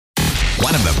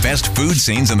One of the best food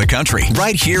scenes in the country,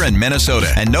 right here in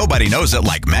Minnesota. And nobody knows it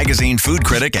like magazine food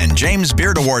critic and James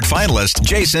Beard Award finalist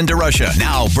Jason DeRusha.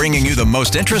 Now bringing you the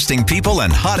most interesting people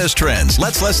and hottest trends.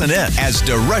 Let's listen in as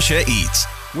DeRusha Eats.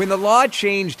 When the law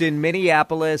changed in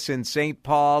Minneapolis and St.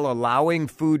 Paul, allowing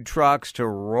food trucks to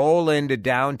roll into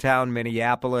downtown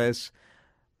Minneapolis,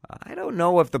 I don't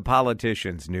know if the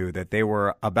politicians knew that they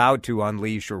were about to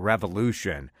unleash a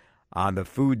revolution on the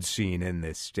food scene in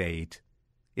this state.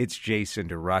 It's Jason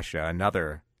DeRusha,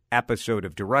 another episode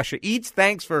of DeRusha Eats.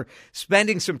 Thanks for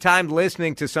spending some time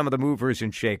listening to some of the movers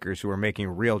and shakers who are making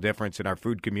a real difference in our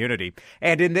food community.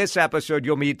 And in this episode,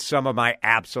 you'll meet some of my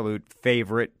absolute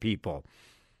favorite people.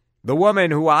 The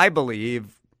woman who I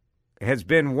believe has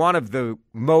been one of the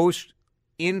most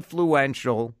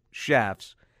influential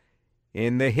chefs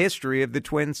in the history of the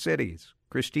Twin Cities,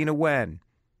 Christina Ngyuen.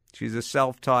 She's a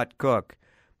self-taught cook,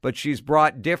 but she's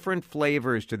brought different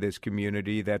flavors to this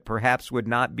community that perhaps would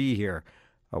not be here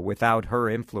without her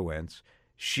influence.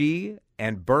 She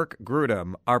and Birk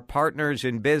Grudem are partners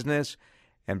in business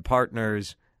and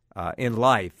partners in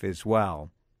life as well.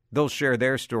 They'll share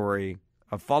their story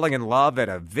of falling in love at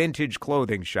a vintage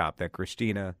clothing shop that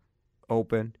Christina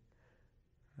opened.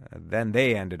 Then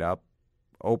they ended up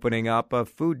opening up a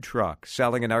food truck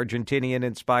selling an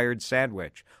Argentinian-inspired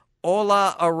sandwich.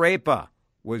 Hola Arepa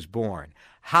was born.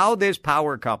 How this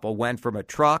power couple went from a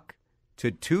truck to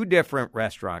two different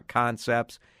restaurant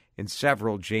concepts and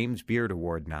several James Beard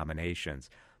Award nominations.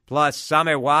 Plus,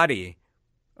 Sameh Wadi,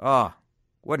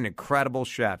 what an incredible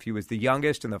chef. He was the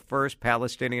youngest and the first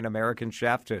Palestinian-American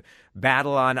chef to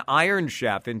battle on Iron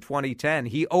Chef in 2010.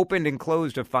 He opened and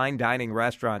closed a fine dining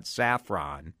restaurant,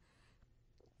 Saffron.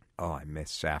 Oh, I miss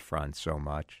Saffron so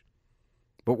much.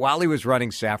 But while he was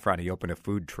running Saffron, he opened a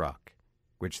food truck,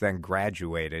 which then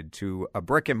graduated to a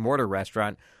brick-and-mortar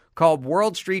restaurant called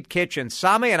World Street Kitchen.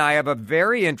 Sameh and I have a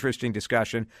very interesting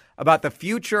discussion about the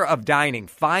future of dining,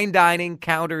 fine dining,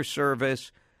 counter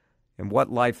service, and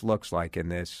what life looks like in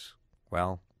this,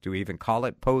 well, do we even call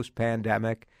it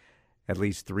post-pandemic? At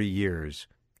least 3 years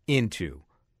into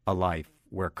a life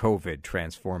where COVID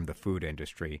transformed the food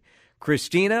industry.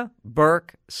 Christina,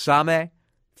 Birk, Sameh,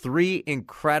 three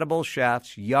incredible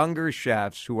chefs, younger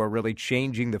chefs who are really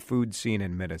changing the food scene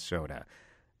in Minnesota.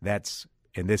 That's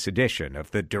in this edition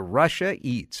of the DeRusha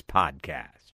Eats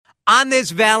podcast. On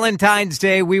this Valentine's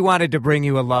Day, we wanted to bring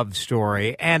you a love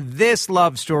story, and this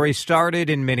love story started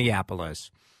in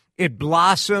Minneapolis. It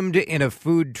blossomed in a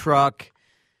food truck,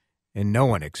 and no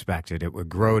one expected it would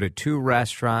grow to two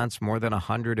restaurants, more than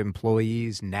 100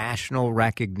 employees, national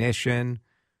recognition.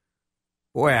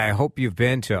 Boy, I hope you've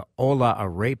been to Hola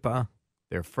Arepa,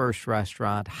 their first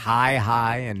restaurant,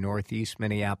 High in northeast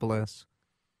Minneapolis,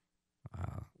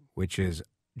 which is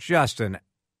just an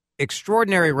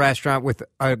extraordinary restaurant with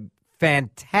a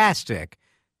fantastic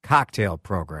cocktail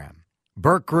program.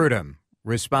 Birk Grudem,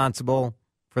 responsible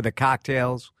for the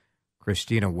cocktails.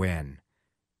 Christina Ngyuen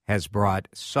has brought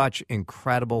such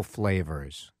incredible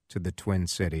flavors to the Twin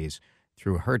Cities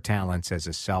through her talents as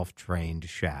a self-trained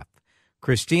chef.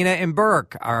 Christina and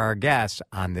Birk are our guests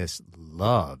on this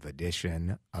love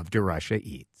edition of DeRusha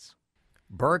Eats.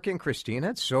 Birk and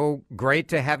Christina, it's so great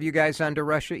to have you guys on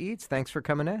DeRusha Eats. Thanks for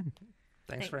coming in.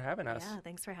 Thanks for having us. Yeah,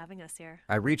 thanks for having us here.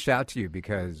 I reached out to you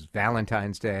because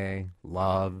Valentine's Day,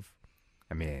 love,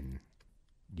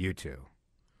 you two.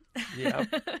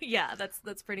 Yep. Yeah,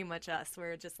 that's pretty much us.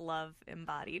 We're just love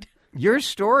embodied. Your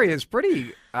story is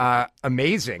pretty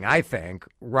amazing, I think,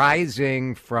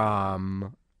 rising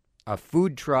from a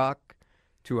food truck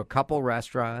to a couple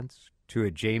restaurants to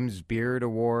a James Beard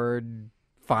Award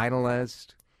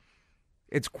finalist.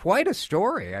 It's quite a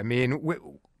story.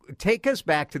 Take us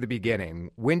back to the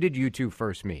beginning. When did you two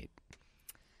first meet?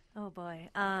 Oh, boy.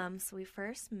 So we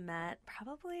first met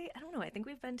probably, I think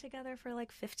we've been together for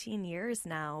like 15 years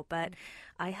now, but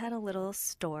I had a little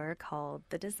store called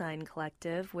The Design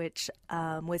Collective, which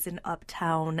was in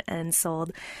Uptown and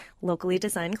sold locally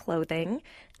designed clothing.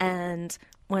 And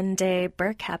one day,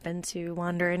 Birk happened to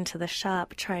wander into the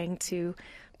shop trying to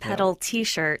peddle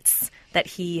T-shirts that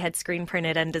he had screen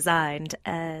printed and designed.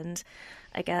 And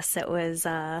I guess it was,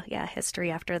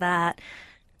 history after that.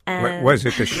 And was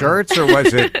it the shirts or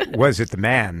was it the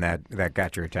man that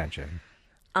got your attention?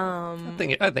 I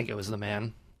think it was the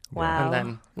man. Wow.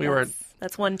 And then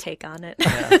that's one take on it.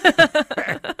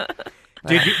 Yeah.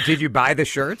 Did you buy the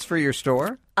shirts for your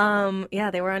store?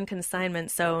 Yeah, they were on consignment,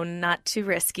 so not too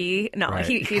risky. No,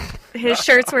 right. his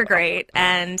shirts were great,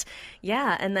 and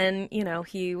then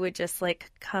he would just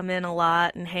like come in a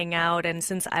lot and hang out. And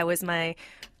since I was my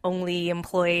only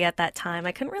employee at that time,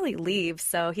 I couldn't really leave,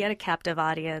 so he had a captive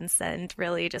audience and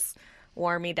really just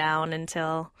wore me down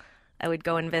until I would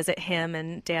go and visit him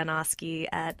and Dan Oskey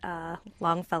at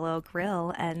Longfellow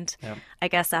Grill. And I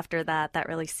guess after that, that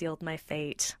really sealed my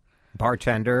fate.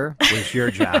 Bartender was your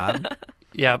job.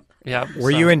 Yep.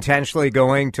 Were you intentionally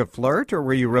going to flirt, or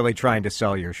were you really trying to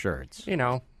sell your shirts?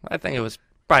 I think it was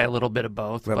probably a little bit of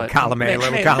both. Little but column A,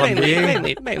 little column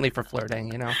B. Mainly for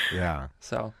flirting, Yeah.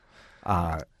 So.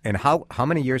 And how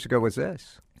many years ago was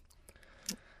this?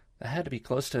 That had to be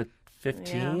close to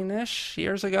 15-ish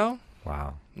years ago.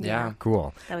 Wow. Yeah.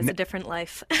 Cool. That was a different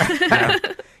life.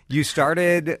 You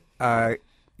started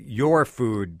your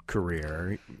food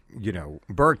career.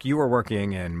 Birk, you were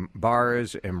working in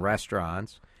bars and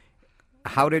restaurants.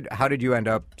 How did you end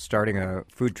up starting a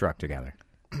food truck together?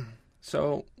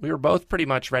 So we were both pretty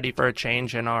much ready for a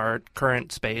change in our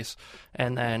current space.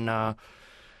 And then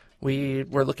we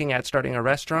were looking at starting a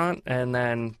restaurant. And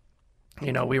then,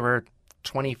 we were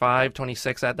 25,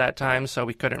 26 at that time, so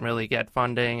we couldn't really get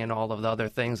funding and all of the other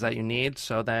things that you need.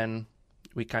 So then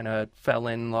we kind of fell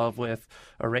in love with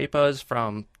Arepas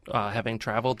from having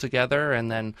traveled together.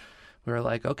 And then we were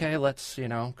like, okay,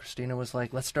 Christina was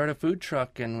like, let's start a food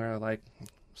truck. And we were like,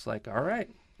 all right.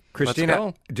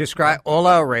 Christina, describe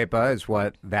Hola Arepa is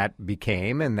what that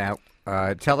became, and that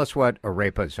tell us what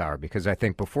arepas are, because I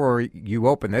think before you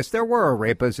opened this, there were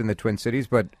arepas in the Twin Cities,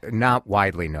 but not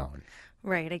widely known.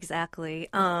 Right, exactly.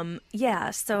 So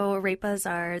arepas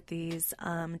are these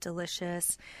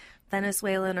delicious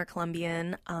Venezuelan or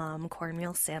Colombian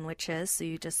cornmeal sandwiches. So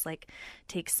you just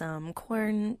take some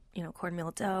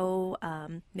cornmeal dough,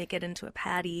 make it into a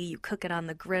patty. You cook it on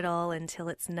the griddle until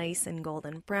it's nice and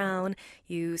golden brown.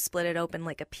 You split it open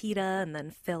like a pita and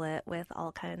then fill it with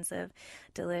all kinds of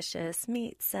delicious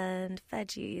meats and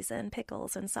veggies and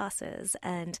pickles and sauces.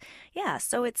 And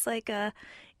so it's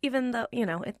even though,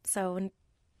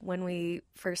 when we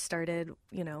first started,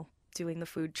 doing the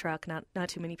food truck, not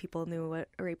too many people knew what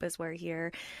arepas were here,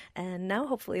 and now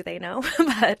hopefully they know.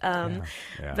 But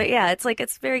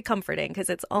it's very comforting because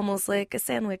it's almost like a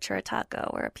sandwich or a taco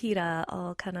or a pita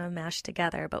all kind of mashed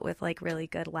together, but with really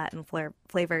good Latin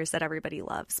flavors that everybody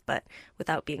loves, but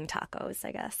without being tacos,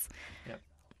 I guess. Yep.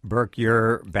 Birk,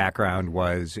 your background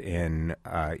was in,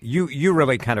 you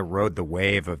really kind of rode the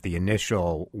wave of the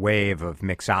initial wave of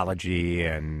mixology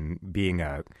and being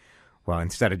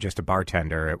instead of just a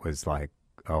bartender, it was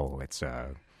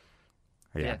mixology.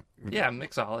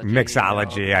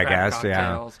 Mixology, I guess,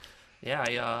 cocktails.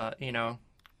 I,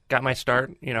 got my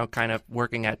start, kind of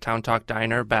working at Town Talk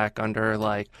Diner back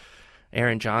under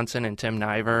Aaron Johnson and Tim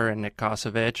Niver and Nick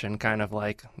Kosovich, and kind of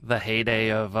the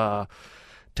heyday of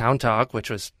Town Talk, which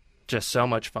was just so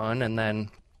much fun. And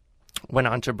then went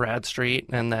on to Brad Street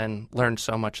and then learned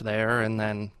so much there. And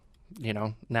then,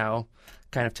 now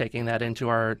kind of taking that into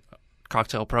our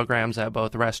cocktail programs at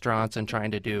both restaurants and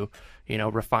trying to do,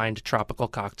 refined tropical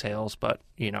cocktails, but,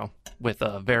 with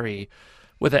an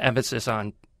emphasis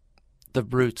on the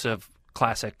roots of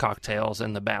classic cocktails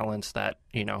and the balance that,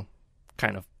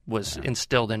 kind of was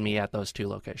instilled in me at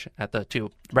the two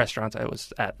restaurants I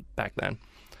was at back then.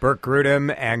 Birk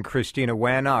Grudem and Christina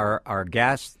Ngyuen are our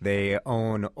guests. They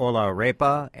own Hola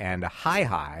Arepa and Hi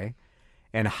Hi.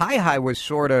 And Hi Hi was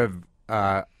sort of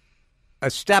a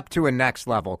step to a next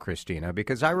level, Christina,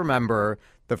 because I remember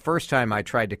the first time I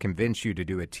tried to convince you to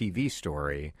do a TV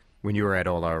story when you were at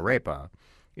Hola Arepa.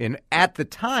 And at the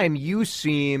time, you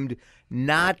seemed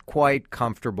not quite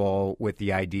comfortable with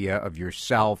the idea of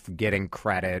yourself getting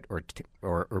credit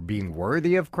or being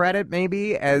worthy of credit,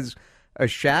 maybe, as a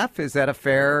chef. Is that a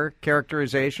fair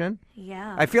characterization?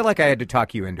 Yeah. I feel like I had to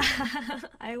talk you into it.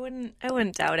 I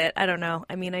wouldn't doubt it. I don't know.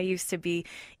 I mean, I used to be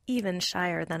even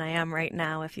shyer than I am right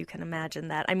now, if you can imagine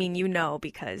that. I mean,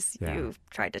 because you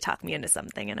tried to talk me into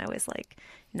something, and I was like,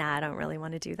 nah, I don't really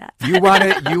want to do that. You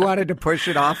wanted to push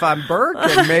it off on Birk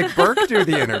and make Birk do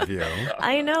the interview.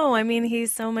 I know. I mean,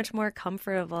 he's so much more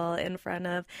comfortable in front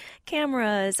of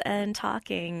cameras and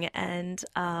talking, and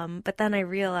but then I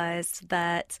realized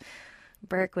that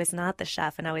Birk was not the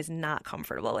chef, and I was not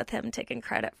comfortable with him taking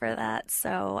credit for that.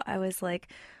 So I was like,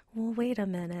 well, wait a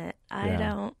minute. I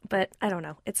don't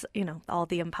know. It's, all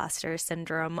the imposter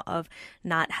syndrome of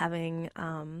not having,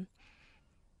 gone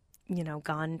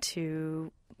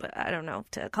to,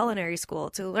 to culinary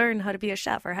school to learn how to be a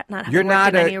chef, or not having worked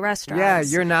in any restaurants. Yeah,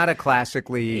 you're not a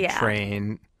classically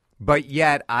trained, but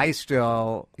yet I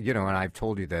still, and I've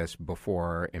told you this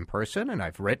before in person, and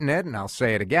I've written it, and I'll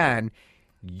say it again.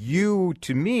 You,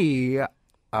 to me,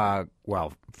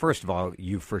 first of all,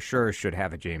 you for sure should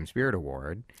have a James Beard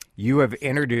Award. You have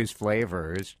introduced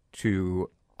flavors to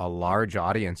a large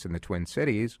audience in the Twin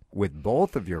Cities with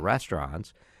both of your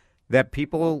restaurants that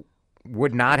people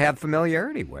would not have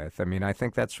familiarity with. I mean, I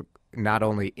think that's not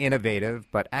only innovative,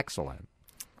 but excellent.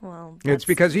 Well, it's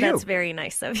because of you. That's very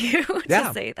nice of you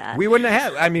to say that. We wouldn't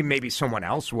have. I mean, maybe someone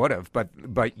else would have,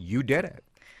 but you did it.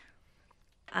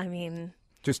 I mean,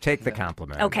 just take the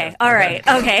compliment. Okay. All right.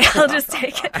 Okay. I'll just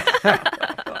take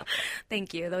it.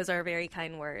 Thank you. Those are very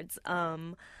kind words.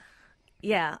 I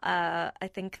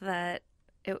think that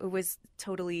it was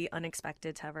totally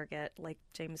unexpected to ever get like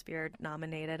James Beard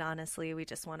nominated. Honestly, we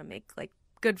just want to make like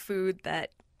good food that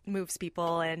moves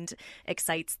people and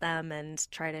excites them and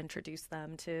try to introduce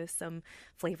them to some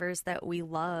flavors that we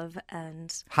love.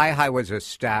 And Hi was a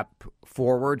step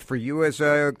forward for you as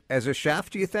a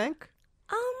chef, do you think?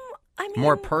 I mean,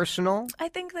 more personal? I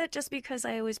think that just because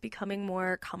I was becoming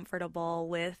more comfortable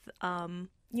with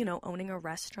owning a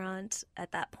restaurant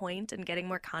at that point and getting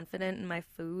more confident in my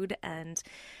food and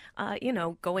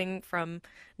going from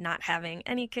not having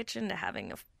any kitchen to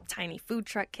having a tiny food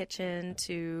truck kitchen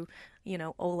to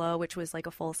Ola, which was like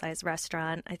a full-size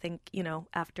restaurant. I think,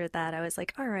 after that I was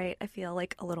like, all right, I feel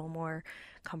like a little more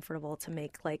comfortable to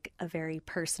make like a very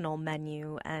personal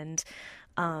menu, and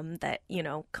that,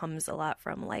 comes a lot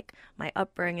from like my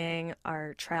upbringing,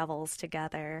 our travels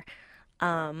together.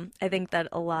 I think that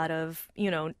a lot of,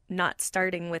 not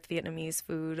starting with Vietnamese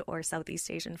food or Southeast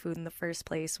Asian food in the first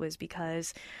place was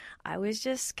because I was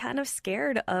just kind of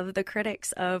scared of the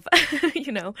critics of,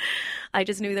 I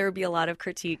just knew there would be a lot of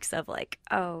critiques of like,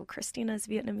 oh, Christina's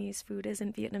Vietnamese food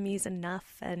isn't Vietnamese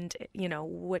enough. And,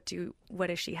 what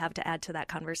does she have to add to that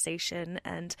conversation?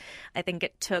 And I think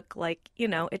it took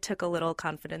it took a little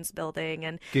confidence building.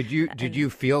 And did you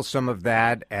feel some of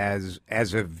that as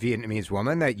a Vietnamese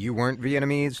woman, that you weren't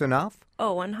Vietnamese enough?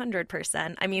 Oh,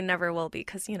 100%. I mean, never will be,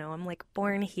 because, I'm like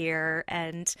born here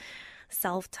and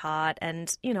self-taught,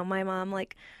 and, my mom,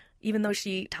 like, even though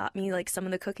she taught me like some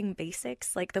of the cooking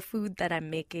basics, like the food that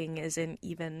I'm making isn't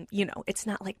even, it's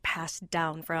not like passed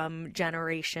down from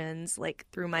generations, like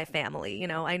through my family.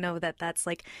 I know that that's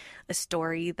like a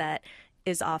story that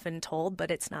is often told,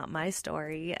 but it's not my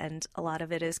story. And a lot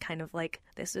of it is kind of like,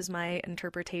 this is my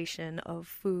interpretation of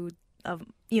food, of,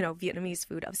 Vietnamese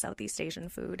food, of Southeast Asian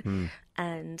food.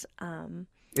 And,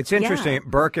 it's interesting. Yeah.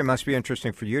 Birk, it must be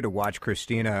interesting for you to watch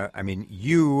Christina. I mean,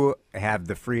 you have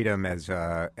the freedom as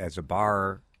a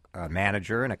bar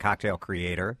manager and a cocktail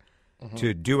creator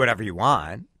to do whatever you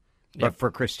want. Yep. But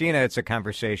for Christina, it's a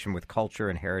conversation with culture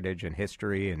and heritage and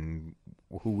history and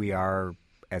who we are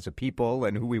as a people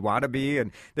and who we want to be.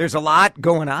 And there's a lot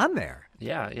going on there.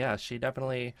 Yeah. She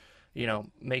definitely,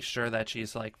 makes sure that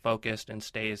she's like focused and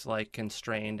stays like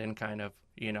constrained and kind of,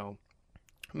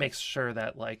 makes sure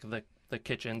that like the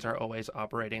kitchens are always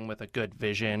operating with a good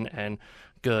vision and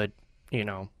good,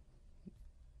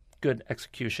 good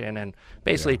execution, and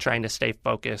basically trying to stay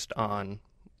focused on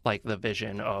like the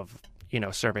vision of,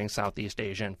 serving Southeast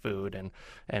Asian food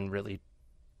and really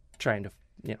trying to,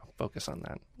 focus on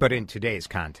that. But in today's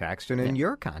context and in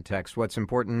your context, what's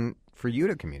important for you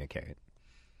to communicate?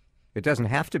 It doesn't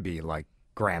have to be like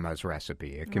grandma's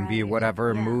recipe. It can be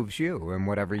whatever moves you and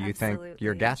whatever you think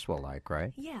your guests will like,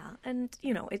 right? Yeah. And,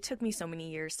 it took me so many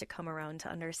years to come around to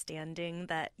understanding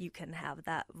that you can have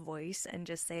that voice and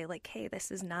just say like, hey,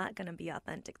 this is not going to be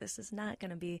authentic. This is not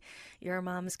going to be your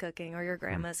mom's cooking or your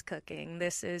grandma's cooking.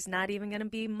 This is not even going to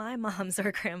be my mom's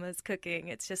or grandma's cooking.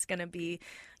 It's just going to be,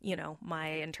 my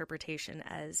interpretation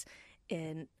as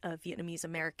in a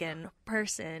Vietnamese-American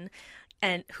person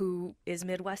and who is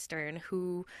Midwestern,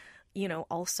 who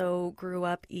also grew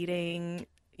up eating,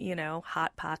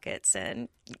 Hot Pockets and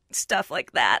stuff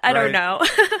like that. I don't know.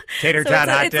 Tater tot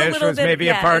hot dish was maybe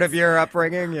a part of your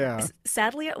upbringing,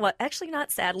 Sadly, well, actually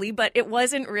not sadly, but it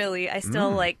wasn't really. I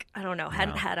still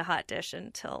hadn't had a hot dish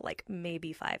until like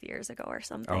maybe 5 years ago or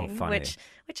something, which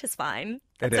is fine.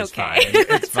 That's okay. Fine.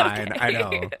 It's fine. Okay.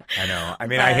 I know. I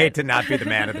mean, I hate to not be the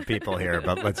man of the people here,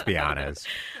 but let's be honest.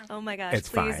 Oh my gosh! It's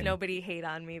please, fine. Nobody hate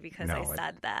on me because I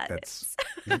said that.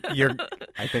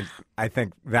 I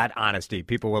think that honesty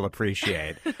people will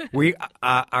appreciate. We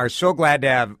are so glad to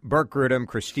have Birk Grudem,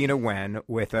 Christina Nguyen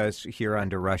with us here on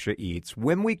To Russia Eats.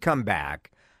 When we come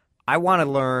back, I want to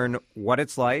learn what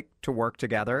it's like to work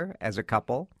together as a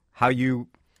couple, how you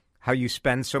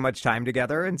spend so much time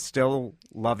together and still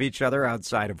love each other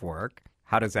outside of work.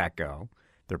 How does that go?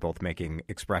 They're both making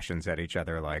expressions at each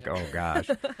other like, oh, gosh.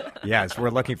 Yes, we're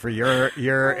looking for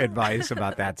your advice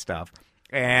about that stuff.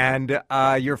 And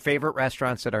your favorite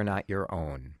restaurants that are not your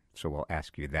own. So we'll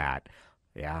ask you that.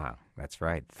 Yeah, that's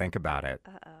right. Think about it.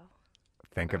 Uh-oh.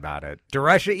 Think about it. To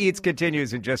Russia Eats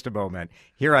continues in just a moment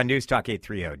here on News Talk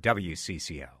 830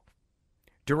 WCCO.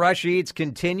 Darush Eats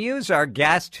continues. Our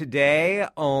guests today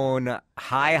own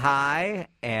Hi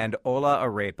and Hola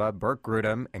Arepa, Birk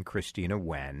Grudem and Christina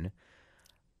Ngyuen.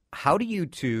 How do you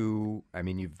two, I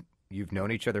mean, you've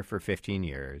known each other for 15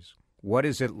 years. What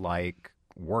is it like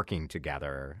working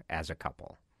together as a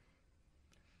couple?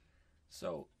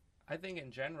 So I think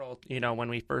in general, when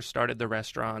we first started the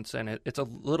restaurants, and it's a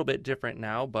little bit different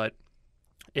now, but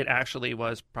it actually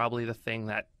was probably the thing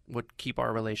that would keep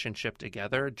our relationship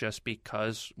together, just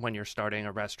because when you're starting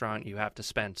a restaurant, you have to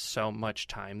spend so much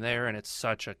time there, and it's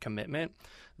such a commitment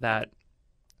that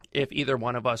if either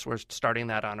one of us were starting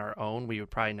that on our own, we would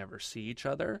probably never see each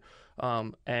other.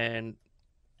 And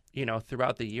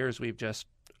throughout the years, we've just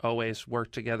always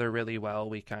worked together really well.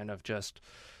 We kind of just,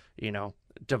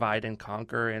 divide and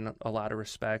conquer in a lot of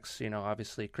respects.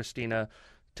 Obviously Christina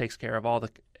takes care of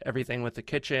everything with the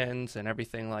kitchens and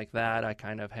everything like that. I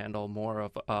kind of handle more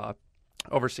of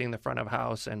overseeing the front of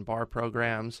house and bar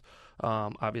programs.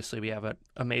 Obviously, we have an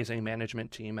amazing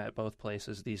management team at both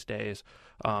places these days.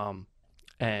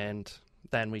 And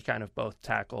then we kind of both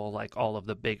tackle like all of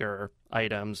the bigger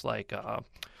items, like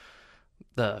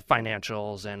the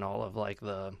financials and all of like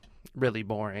the really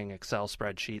boring Excel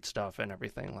spreadsheet stuff and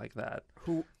everything like that.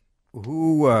 Who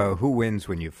wins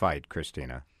when you fight,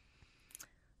 Christina?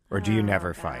 Or do you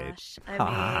never fight?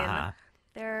 I mean,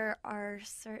 there are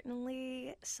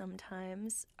certainly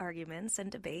sometimes arguments and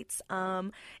debates.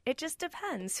 It just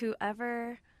depends.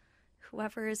 Whoever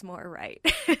is more right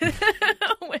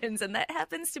wins, and that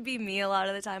happens to be me a lot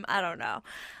of the time. I don't know.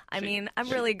 I mean, I'm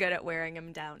really good at wearing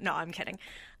him down. No, I'm kidding.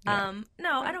 No,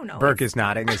 I don't know. Birk is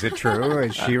nodding. Is it true?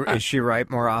 Is she right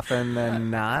more often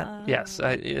than not? Yes,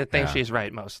 I think she's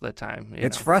right most of the time.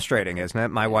 It's frustrating, isn't it?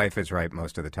 My wife is right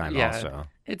most of the time also.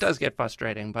 It does get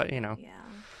frustrating, but Yeah.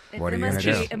 What are you going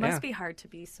to do? It must be hard to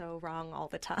be so wrong all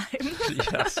the time.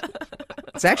 Yes.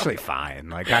 It's actually fine.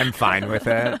 Like, I'm fine with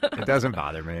it. It doesn't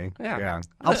bother me. Yeah.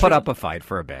 I'll put up a fight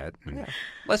for a bit. Yeah.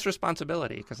 Less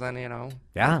responsibility, because then,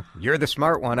 Yeah, you're the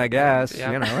smart one, I guess.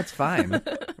 Yeah. It's fine.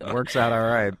 It works out all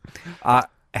right.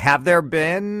 Have there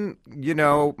been,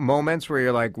 moments where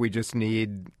you're like, we just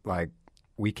need, like,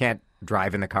 we can't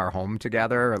drive in the car home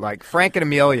together? Or like Frank and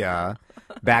Amelia,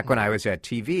 back when I was at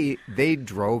TV, they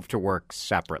drove to work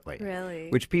separately. Really?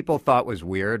 Which people thought was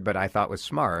weird, but I thought was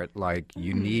smart. Like,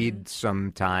 you need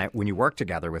some time. When you work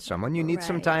together with someone, you need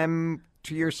some time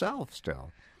to yourself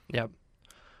still. Yep.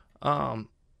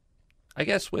 I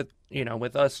guess with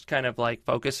us kind of like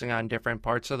focusing on different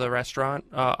parts of the restaurant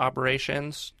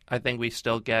operations, I think we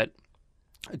still get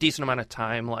a decent amount of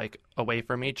time like away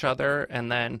from each other,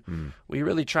 and then we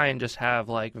really try and just have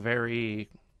like we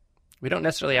don't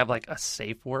necessarily have like a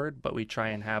safe word, but we try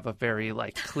and have a very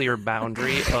like clear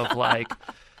boundary of like,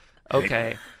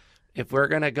 okay, if we're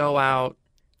gonna go out,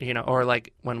 or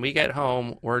like when we get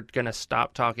home, we're gonna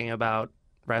stop talking about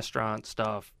restaurant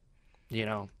stuff. I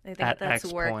think at that's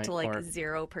X worked point, like or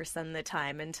 0% of the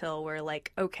time until we're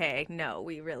like, okay, no,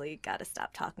 we really got to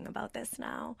stop talking about this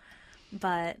now.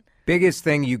 But biggest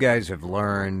thing you guys have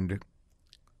learned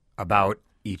about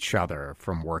each other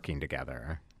from working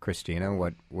together, Christina?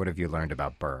 What have you learned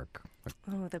about Birk?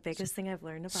 the biggest thing I've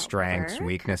learned about Strengths, Birk?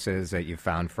 weaknesses that you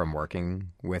found from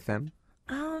working with him?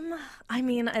 I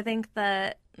mean, I think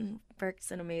that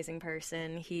Birk's an amazing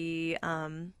person. He,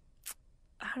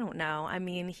 I don't know. I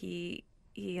mean, he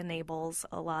enables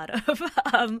a lot of,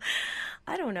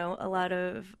 I don't know, a lot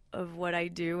of what I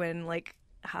do and like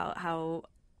how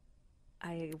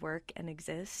I work and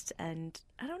exist. And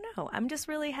I don't know. I'm just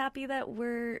really happy that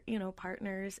we're,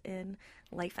 partners in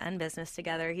life and business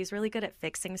together. He's really good at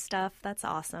fixing stuff. That's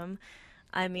awesome.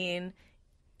 I mean,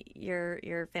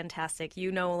 you're fantastic.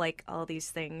 Like all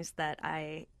these things that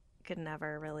I could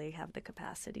never really have the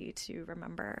capacity to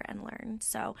remember and learn.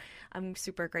 So I'm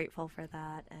super grateful for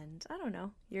that. And I don't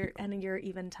know, your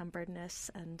even-temperedness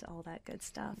and all that good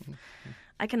stuff.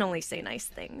 I can only say nice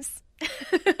things.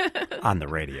 On the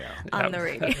radio. On the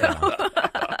radio.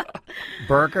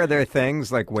 Birk, are there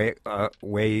things like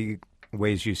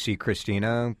ways you see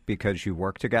Christina because you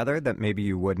work together that maybe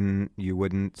you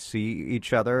wouldn't see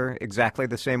each other exactly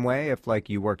the same way if like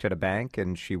you worked at a bank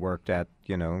and she worked at,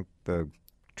 the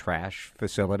trash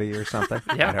facility or something?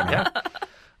 Yeah.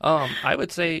 I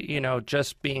would say,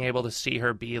 just being able to see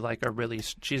her be like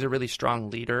she's a really strong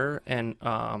leader and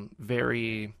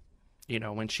very,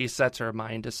 when she sets her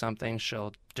mind to something,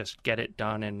 she'll just get it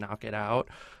done and knock it out.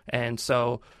 And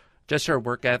so just her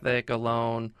work ethic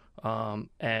alone,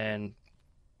 and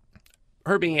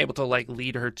her being able to like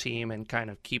lead her team and kind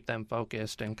of keep them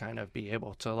focused and kind of be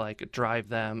able to like drive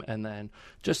them, and then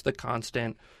just the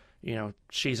constant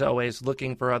she's always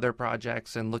looking for other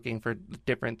projects and looking for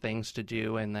different things to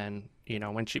do. And then,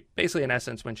 when she basically, in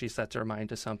essence, when she sets her mind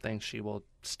to something, she will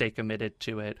stay committed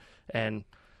to it. And,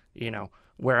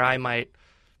 where I might,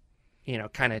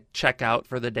 kind of check out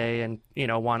for the day and,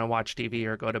 want to watch TV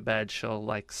or go to bed, she'll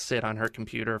like sit on her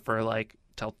computer for like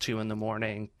till 2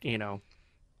 a.m,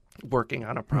 working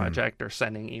on a project or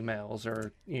sending emails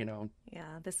or,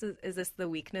 Yeah, is this the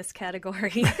weakness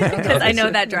category? Because I know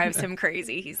that drives him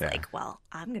crazy. He's like, well,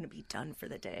 I'm going to be done for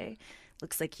the day.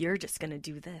 Looks like you're just going to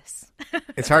do this.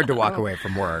 It's hard to walk away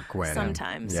from work when...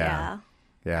 Sometimes, yeah.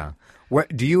 Yeah.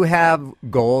 What do you have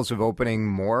goals of opening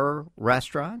more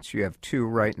restaurants? You have 2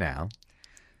 right now.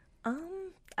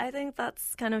 I think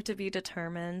that's kind of to be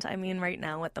determined. I mean, right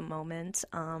now at the moment,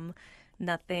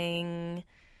 nothing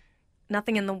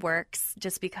in the works,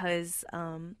 just because,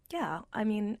 I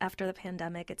mean, after the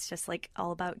pandemic, it's just like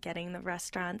all about getting the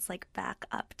restaurants like back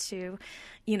up to,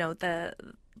 the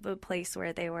place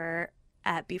where they were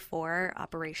at before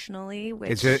operaally.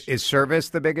 Which is service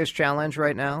the biggest challenge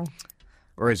right now?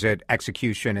 Or is it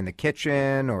execution in the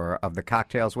kitchen or of the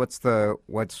cocktails? Where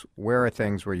are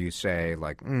things where you say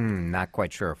like, not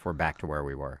quite sure if we're back to where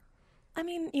we were? I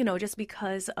mean, just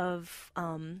because of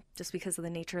the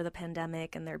nature of the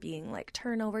pandemic and there being like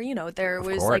turnover, there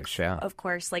was of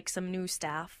course, like some new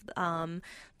staff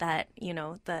that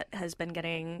has been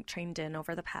getting trained in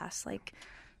over the past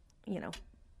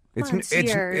months,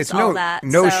 years, all that.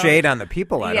 No shade on the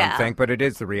people, I don't think, but it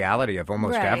is the reality of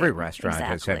almost every restaurant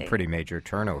has had pretty major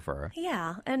turnover.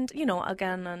 Yeah, and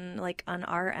again on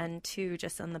our end too,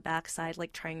 just on the backside,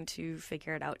 like trying to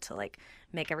figure it out to like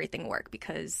make everything work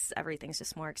because everything's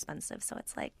just more expensive. So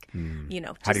it's like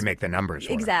how do you make the numbers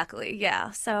work? Exactly.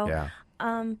 Yeah. So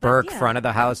Birk, front of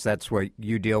the house, that's what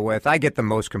you deal with. I get the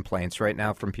most complaints right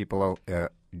now from people.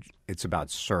 It's about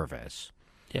service.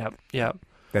 Yep.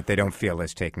 That they don't feel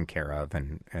is taken care of,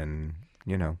 and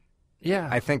Yeah.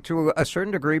 I think to a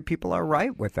certain degree, people are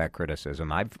right with that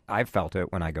criticism. I've felt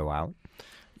it when I go out.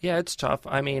 Yeah, it's tough.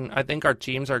 I mean, I think our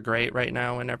teams are great right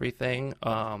now and everything,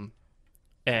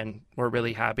 and we're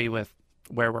really happy with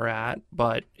where we're at.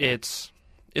 But it's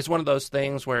one of those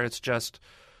things where it's just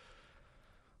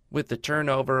with the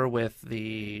turnover, with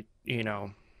the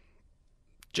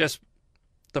just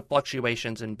the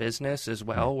fluctuations in business as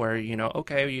well, where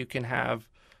you can have.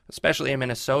 Especially in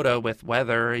Minnesota with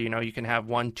weather, you can have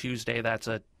one Tuesday that's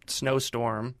a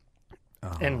snowstorm,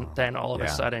 and then all of a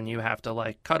sudden you have to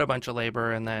like cut a bunch of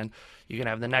labor, and then you can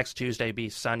have the next Tuesday be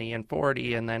sunny and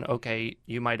 40, and then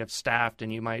you might have staffed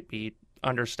and you might be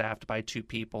understaffed by 2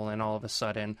 people, and all of a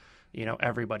sudden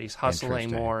everybody's hustling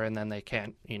more, and then they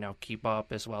can't keep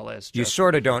up, as well as you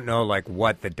sort of don't know like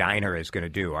what the diner is going to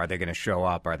do. Are they going to show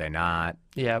up? Are they not?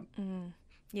 Yeah. And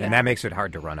that makes it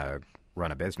hard to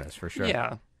run a business for sure.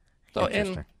 Yeah. So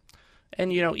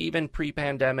and even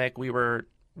pre-pandemic, we were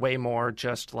way more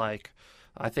just like,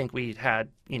 I think we had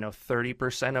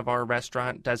 30% of our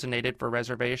restaurant designated for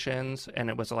reservations, and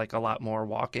it was like a lot more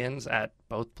walk-ins at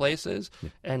both places.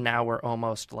 And now we're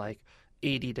almost like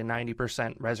 80 to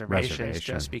 90% reservations,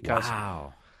 just because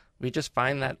we just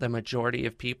find that the majority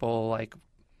of people like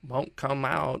won't come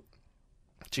out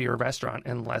to your restaurant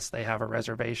unless they have a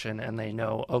reservation and they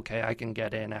know, I can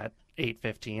get in at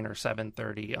 8:15 or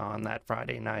 7:30 on that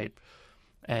Friday night.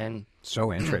 And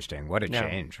so interesting. What a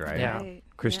change, right? Yeah. Right.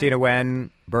 Christina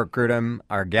Ngyuen, Birk, Grudem,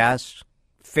 our guests.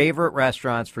 Favorite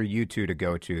restaurants for you 2 to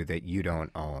go to that you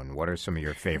don't own? What are some of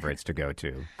your favorites to go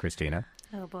to, Christina?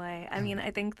 Oh, boy. I mean,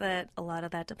 I think that a lot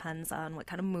of that depends on what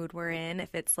kind of mood we're in.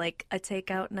 If it's like a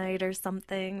takeout night or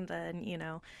something, then,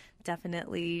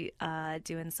 definitely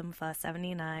doing some Pho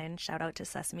 79. Shout out to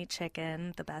Sesame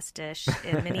Chicken, the best dish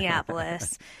in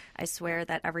Minneapolis. I swear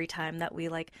that every time that we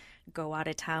like go out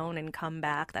of town and come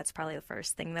back, that's probably the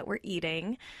first thing that we're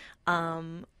eating.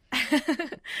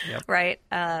 Right?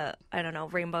 I don't know.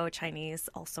 Rainbow Chinese,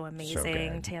 also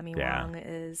amazing. So Tammy Wong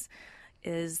is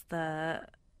the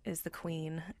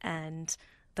queen, and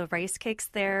the rice cakes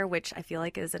there, which I feel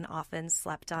like is an often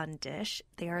slept on dish,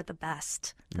 they are the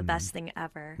best best thing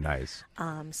ever. Nice.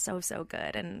 So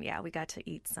good. And we got to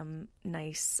eat some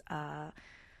nice Lunar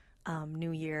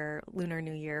New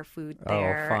Year food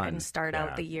there, fun. and start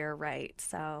out the year right.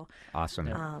 So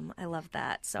awesome. I love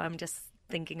that. So I'm just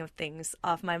thinking of things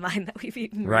off my mind that we've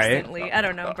eaten right? recently. I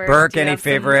don't know, Birk, any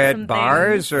favorite some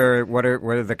bars, things? or what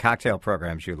are the cocktail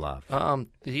programs you love?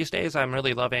 These days I'm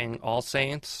really loving All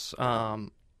Saints.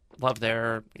 Love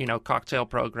their cocktail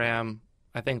program.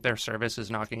 I think their service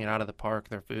is knocking it out of the park.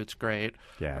 Their food's great.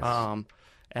 Yes.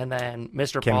 And then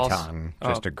Mr. Kim Paul's Tong,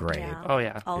 just a great. Yeah. Oh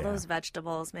yeah. All those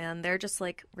vegetables, man, they're just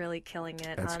like really killing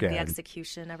it That's on good. the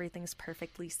execution. Everything's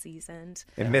perfectly seasoned.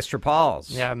 And Mr. Paul's.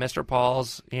 Yeah, Mr.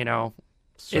 Paul's, So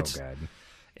it's good.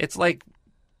 it's like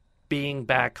being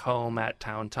back home at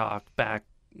Town Talk back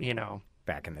in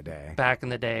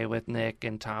the day with Nick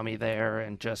and Tommy there,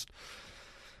 and just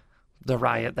the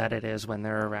riot that it is when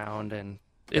they're around, and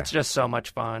it's just so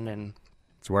much fun. And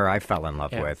It's where I fell in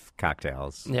love Yeah. with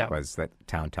cocktails. Yeah. Was that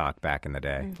Town Talk back in the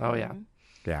day. oh yeah.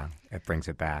 Yeah, it brings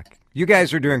it back. You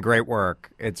guys are doing great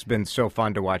work. It's been so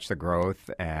fun to watch the growth,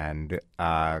 and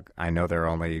I know there are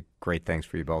only great things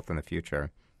for you both in the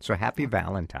future. So happy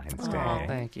Valentine's Day. Oh,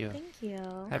 thank you. Thank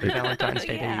you. Happy Valentine's Day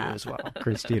to Yeah. you as well.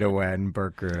 Christina Wen,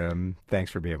 Birk, Grudem,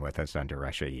 thanks for being with us on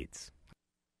DeRusha Eats.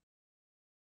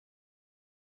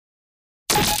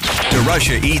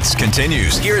 DeRusha Eats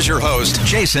continues. Here's your host,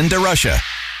 Jason DeRusha.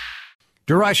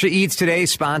 DeRusha Eats today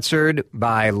sponsored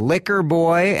by Liquor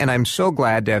Boy, and I'm so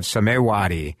glad to have Sameh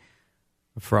Wadi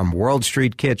from World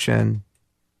Street Kitchen,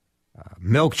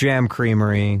 Milk Jam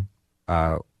Creamery,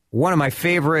 one of my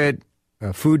favorite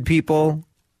food people.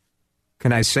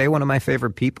 Can I say one of my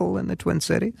favorite people in the Twin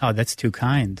City? Oh, that's too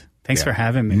kind. Thanks for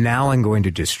having me. Now I'm going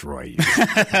to destroy you.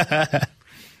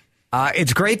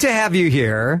 It's great to have you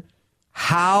here.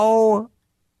 How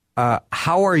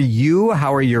are you?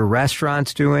 How are your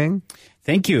restaurants doing?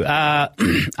 Thank you.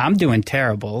 I'm doing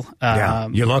terrible.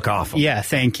 You look awful. Yeah,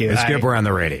 thank you. It's good we're on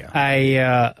the radio.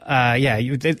 I'm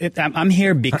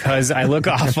here because I look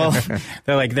awful.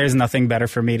 They're like, there's nothing better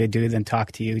for me to do than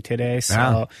talk to you today.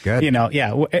 So, good.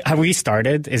 Have we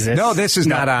started? Is this? No, this is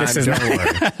not on. This is Don't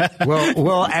worry.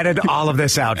 We'll edit all of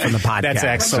this out from the podcast. That's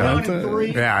excellent.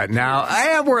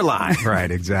 We're live.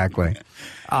 Right, exactly.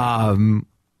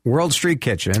 World Street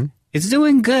Kitchen. It's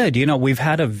doing good. We've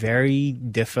had a very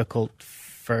difficult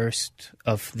first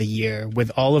of the year with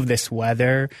all of this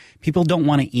weather. People don't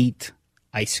want to eat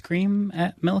ice cream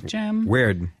at Milk Jam.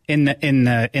 Weird. In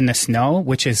the snow,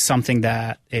 which is something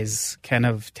that is kind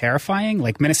of terrifying.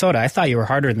 Like Minnesota, I thought you were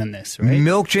harder than this, right?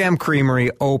 Milk Jam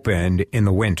Creamery opened in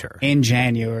the winter. In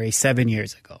January, 7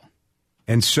 years ago.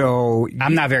 And so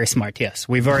I'm not very smart, yes.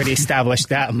 We've already established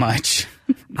that much.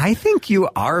 I think you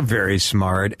are very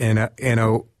smart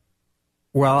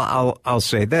Well, I'll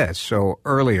say this. So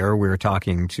earlier we were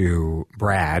talking to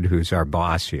Brad, who's our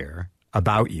boss here,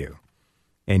 about you.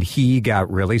 And he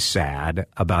got really sad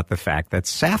about the fact that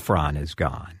Saffron is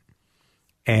gone.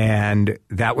 And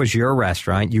that was your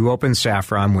restaurant. You opened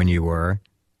Saffron when you were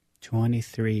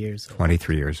 23 years old.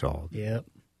 23 years old. Yep.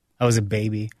 I was a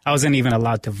baby. I wasn't even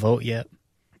allowed to vote yet.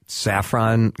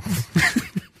 Saffron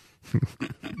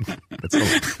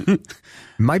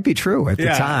might be true at the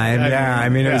time.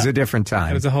 It was a different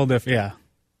time. It was a whole different, yeah.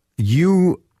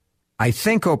 You, I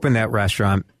think, opened that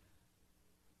restaurant.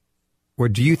 Or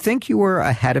do you think you were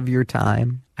ahead of your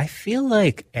time? I feel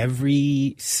like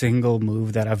every single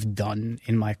move that I've done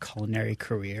in my culinary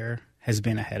career has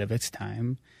been ahead of its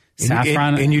time.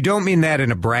 Saffron, and you don't mean that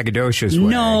in a braggadocious way.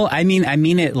 No, I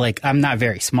mean it like I'm not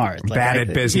very smart. Like, bad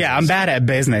at business. Yeah, I'm bad at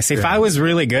business. If I was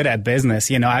really good at business,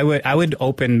 I would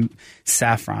open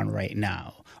Saffron right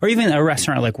now. Or even a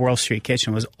restaurant like World Street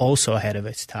Kitchen was also ahead of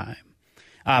its time.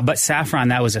 But Saffron,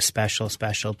 that was a special,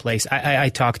 special place. I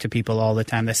talk to people all the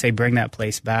time that say bring that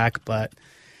place back, but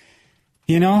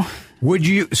Would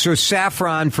you? So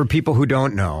Saffron, for people who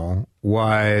don't know,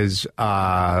 was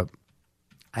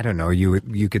I don't know.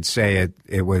 You could say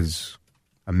it was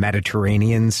a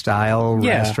Mediterranean style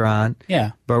restaurant.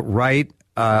 Yeah. But right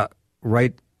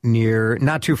near,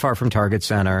 not too far from Target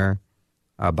Center,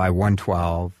 by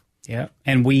 112. Yeah.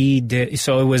 And we did,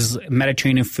 so it was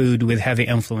Mediterranean food with heavy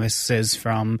influences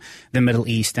from the Middle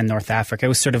East and North Africa. It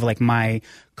was sort of like my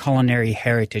culinary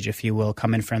heritage, if you will,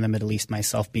 coming from the Middle East,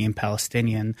 myself being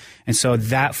Palestinian. And so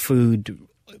that food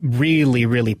really,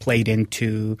 really played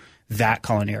into that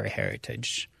culinary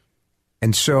heritage.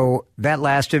 And so that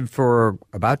lasted for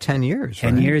about 10 years,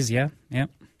 10 right? years, yeah. Yep.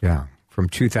 Yeah. From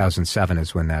 2007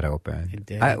 is when that opened. It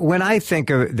did. When I think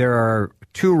of, there are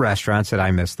two restaurants that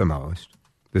I miss the most.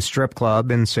 The Strip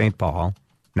Club in St. Paul,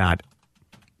 not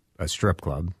a strip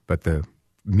club, but the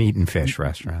meat and fish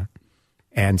restaurant,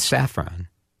 and Saffron.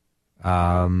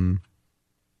 That's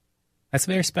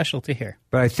very special to hear.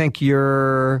 But I think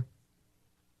when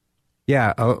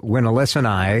Alyssa and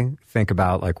I think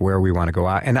about like where we want to go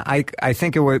out, and I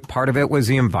think part of it was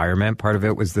the environment, part of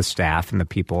it was the staff and the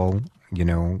people.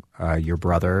 Your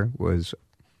brother was.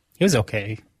 He was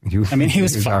okay. He was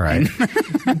fine. All right.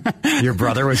 Your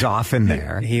brother was often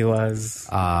there. He was.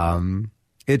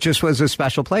 It just was a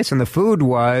special place. And the food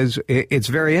was, it's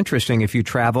very interesting if you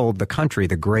travel the country,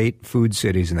 the great food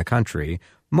cities in the country,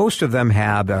 most of them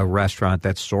have a restaurant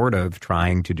that's sort of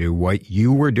trying to do what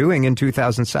you were doing in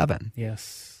 2007.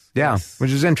 Yes. Yeah, Yes.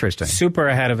 which is interesting. Super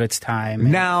ahead of its time.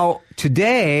 Now,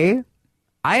 today,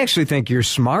 I actually think you're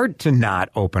smart to not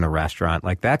open a restaurant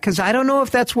like that because I don't know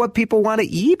if that's what people want to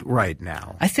eat right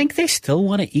now. I think they still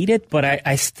want to eat it, but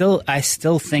I still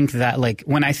think that, like,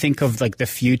 when I think of like the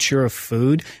future of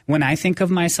food, when I think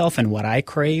of myself and what I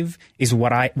crave is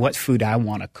what food I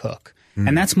want to cook.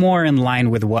 And that's more in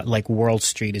line with what like World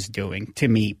Street is doing to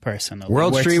me personally.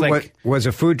 World Street like, was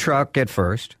a food truck at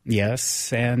first.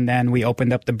 Yes, and then we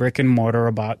opened up the brick and mortar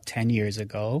about 10 years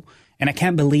ago, and I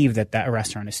can't believe that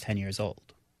restaurant is 10 years old.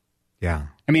 Yeah.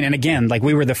 I mean, and again, like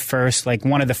we were the first, like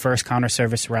one of the first counter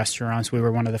service restaurants. We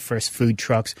were one of the first food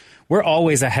trucks. We're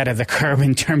always ahead of the curve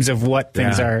in terms of what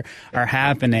things are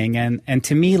happening. And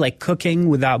to me, like cooking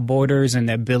without borders and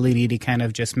the ability to kind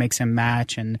of just mix and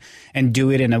match and do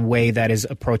it in a way that is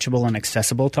approachable and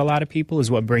accessible to a lot of people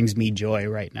is what brings me joy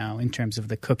right now in terms of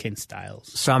the cooking styles.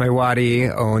 Sameh Wadi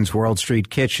owns World Street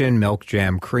Kitchen, Milk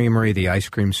Jam Creamery, the ice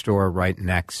cream store right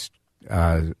next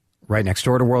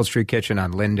door to World Street Kitchen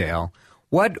on Lyndale.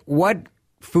 What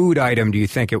food item do you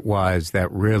think it was that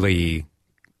really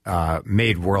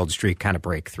made World Street kind of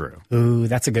break through? Ooh,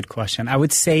 that's a good question. I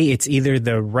would say it's either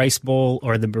the rice bowl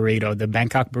or the burrito, the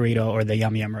Bangkok burrito or the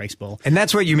Yum Yum rice bowl. And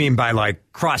that's what you mean by like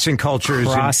crossing cultures?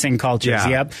 Crossing cultures,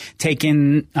 yep.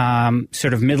 Taking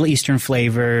sort of Middle Eastern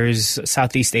flavors,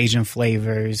 Southeast Asian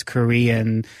flavors,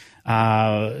 Korean,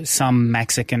 some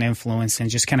Mexican influence, and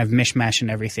just kind of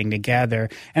mishmashing everything together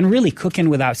and really cooking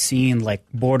without seeing like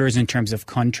borders in terms of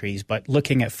countries, but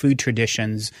looking at food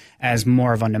traditions as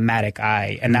more of a nomadic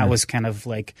eye. And that was kind of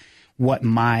like what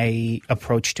my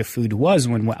approach to food was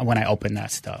when I opened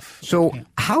that stuff. So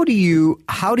how do you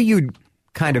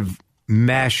kind of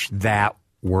mesh that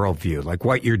worldview, like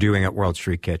what you're doing at World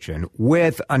Street Kitchen,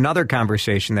 with another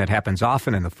conversation that happens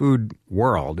often in the food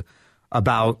world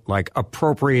about like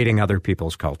appropriating other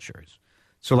people's cultures?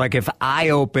 So like if I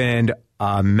opened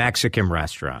a Mexican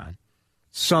restaurant,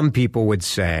 some people would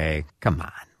say, come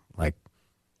on, like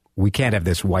we can't have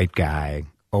this white guy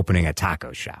opening a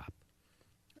taco shop.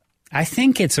 I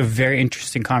think it's a very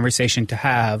interesting conversation to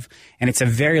have, and it's a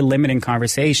very limiting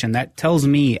conversation that tells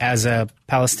me as a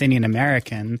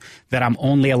Palestinian-American that I'm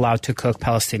only allowed to cook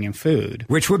Palestinian food.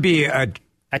 Which would be a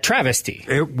travesty.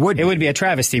 It would be a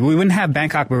travesty. We wouldn't have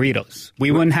Bangkok burritos.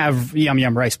 We wouldn't have Yum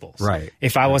Yum rice bowls. Right.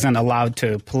 If I wasn't allowed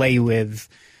to play with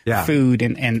food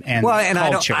and well, and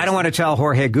culture. I don't want to tell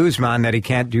Jorge Guzman that he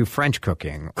can't do French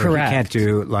cooking. Or correct. He can't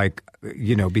do like,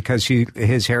 because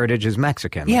his heritage is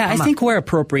Mexican. Yeah, like, I think where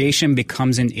appropriation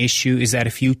becomes an issue is that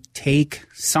if you take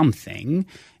something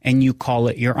and you call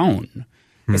it your own.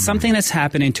 It's something that's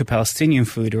happening to Palestinian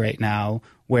food right now,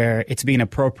 where it's being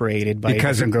appropriated by a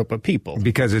different group of people.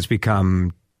 Because it's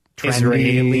become trendy,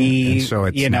 Israeli, so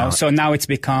it's so now it's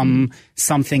become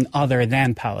something other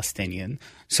than Palestinian.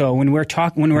 So when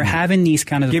we're having these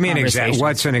kind of give me an conversations, example.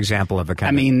 What's an example of a kind?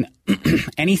 I mean,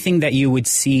 anything that you would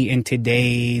see in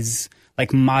today's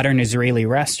like modern Israeli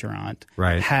restaurant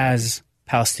has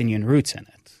Palestinian roots in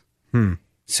it.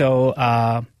 So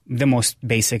the most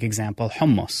basic example,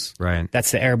 hummus. Right.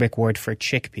 That's the Arabic word for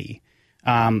chickpea.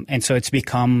 And so it's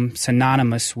become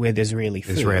synonymous with Israeli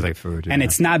food. Yeah. And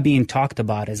it's not being talked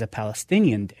about as a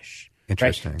Palestinian dish.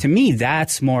 Interesting. Right? To me,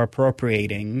 that's more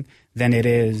appropriating than it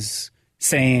is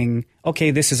saying,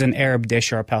 okay, this is an Arab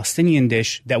dish or a Palestinian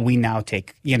dish that we now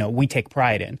take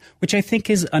pride in, which I think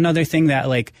is another thing that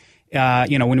like,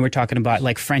 when we're talking about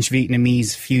like French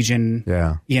Vietnamese fusion,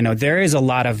 there is a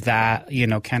lot of that,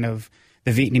 kind of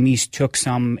the Vietnamese took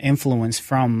some influence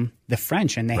from the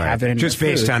French and they have it in just their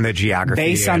based food. on the geography,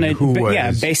 based on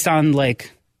based on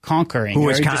like conquering, who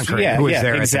was conquering, who was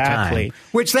there exactly. at the time.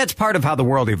 Which that's part of how the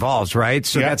world evolves, right?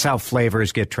 So that's how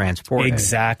flavors get transported.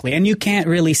 Exactly, and you can't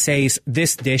really say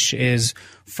this dish is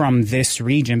from this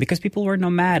region because people were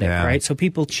nomadic, right? So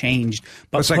people changed.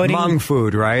 But it's like Hmong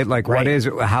food, right? Like what is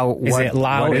it? Is it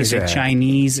Lao? Is it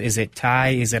Chinese? Is it Thai?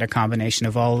 Is it a combination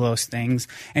of all of those things?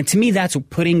 And to me, that's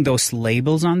putting those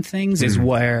labels on things is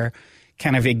where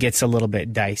kind of it gets a little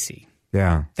bit dicey.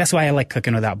 Yeah, that's why I like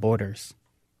cooking without borders.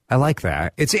 I like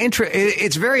that.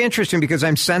 It's very interesting because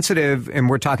I'm sensitive, and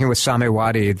we're talking with Sameh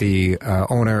Wadi, the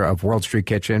owner of World Street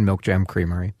Kitchen, Milk Jam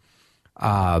Creamery,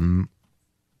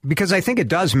 because I think it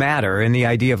does matter in the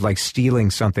idea of like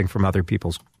stealing something from other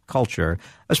people's culture,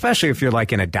 especially if you're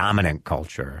like in a dominant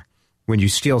culture. When you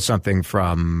steal something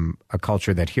from a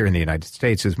culture that here in the United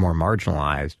States is more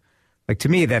marginalized, like to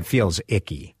me that feels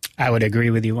icky. I would agree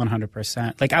with you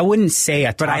 100%. Like, I wouldn't say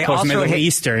a taco's Middle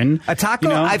Eastern. A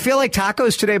taco, I feel like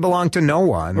tacos today belong to no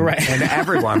one. Right. And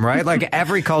everyone, right? Like,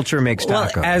 every culture makes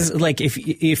tacos. Well, as, like,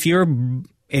 if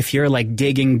you're like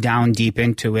digging down deep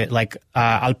into it, like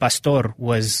al pastor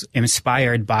was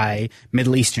inspired by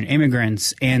Middle Eastern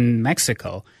immigrants in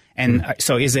Mexico. And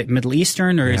so is it Middle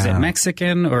Eastern or is it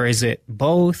Mexican or is it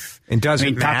both? It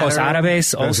doesn't matter. Tacos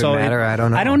árabes also. Does it matter? I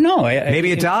don't know. I don't know.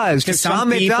 Maybe it does. To some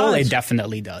people, it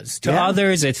definitely does. To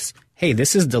others, it's, hey,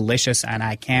 this is delicious and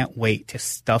I can't wait to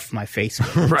stuff my face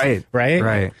with it. Right.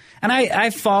 Right? And I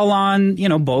fall on,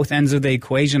 both ends of the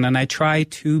equation, and I try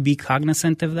to be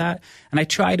cognizant of that. And I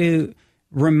try to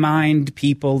remind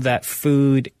people that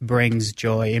food brings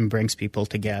joy and brings people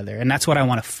together. And that's what I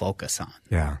want to focus on.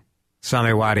 Yeah.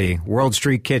 Sameh Wadi, World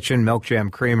Street Kitchen, Milk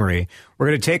Jam Creamery. We're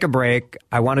going to take a break.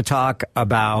 I want to talk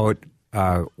about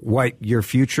what your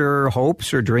future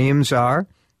hopes or dreams are.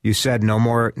 You said no,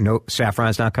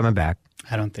 Saffron's not coming back.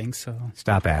 I don't think so.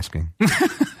 Stop asking.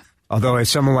 Although if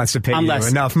someone wants to pay you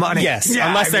enough money. Yes,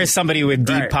 unless there's somebody with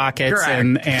deep pockets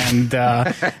and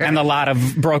a lot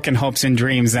of broken hopes and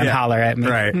dreams, then holler at me.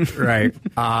 Right.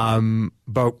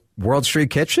 But World Street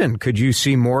Kitchen, could you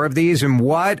see more of these? And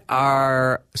what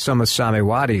are some of Sameh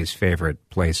Wadi's favorite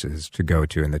places to go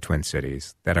to in the Twin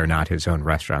Cities that are not his own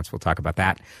restaurants? We'll talk about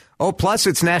that. Oh, plus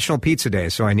it's National Pizza Day,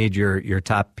 so I need your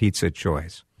top pizza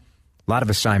choice. A lot of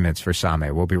assignments for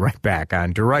Sameh. We'll be right back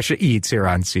on DeRusha Eats here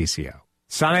on CCO.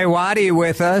 Sameh Wadi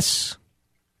with us.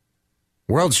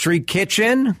 World Street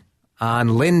Kitchen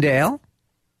on Lyndale,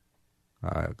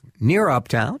 near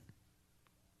Uptown.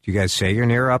 Do you guys say you're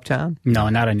near Uptown? No,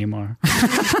 not anymore.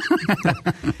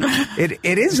 It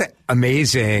is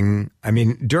amazing. I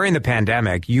mean, during the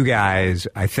pandemic, you guys,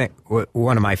 I think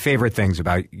one of my favorite things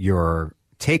about your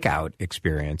takeout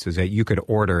experience is that you could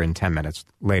order and 10 minutes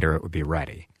later it would be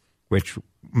ready, which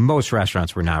most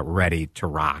restaurants were not ready to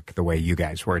rock the way you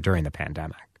guys were during the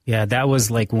pandemic. Yeah, that was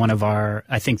like one of our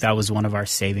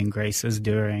saving graces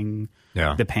during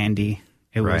the pandy.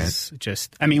 It was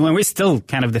just, I mean, when we're still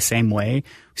kind of the same way,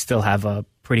 we still have a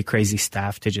pretty crazy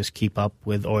staff to just keep up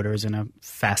with orders in a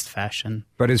fast fashion.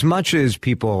 But as much as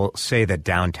people say that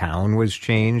downtown was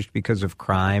changed because of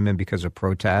crime and because of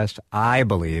protest, I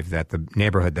believe that the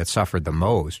neighborhood that suffered the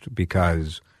most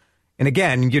because, and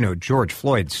again, George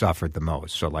Floyd suffered the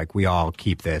most. So like we all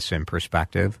keep this in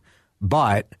perspective.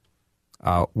 But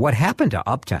what happened to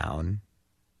Uptown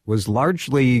was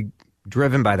largely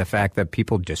driven by the fact that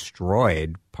people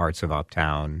destroyed parts of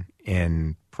Uptown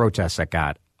in protests that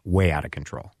got way out of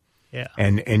control. Yeah.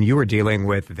 And you were dealing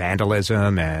with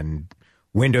vandalism and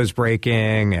windows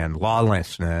breaking and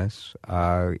lawlessness,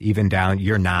 even down,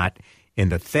 you're not in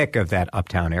the thick of that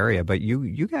Uptown area, but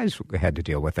you guys had to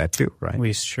deal with that too, right?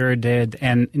 We sure did.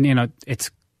 And,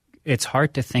 it's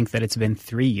hard to think that it's been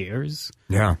 3 years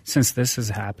since this has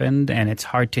happened, and it's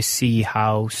hard to see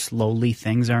how slowly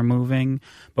things are moving.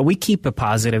 But we keep a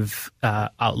positive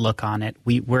outlook on it.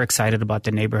 We're excited about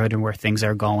the neighborhood and where things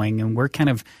are going, and we're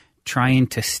kind of trying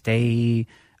to stay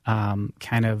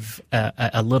kind of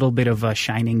a little bit of a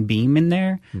shining beam in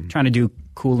there, trying to do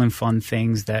cool and fun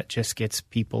things that just gets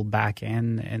people back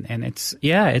in. And it's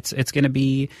going to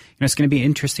be, it's going to be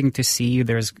interesting to see.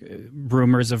 There's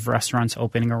rumors of restaurants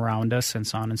opening around us and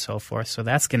so on and so forth. So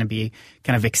that's going to be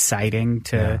kind of exciting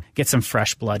to get some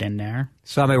fresh blood in there.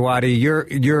 Sameh Wadi,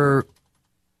 you're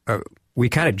we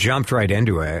kind of jumped right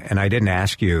into it, and I didn't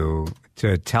ask you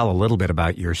to tell a little bit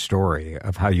about your story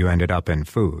of how you ended up in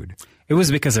food. It was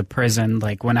because of prison.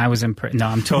 Like when I was in prison. No,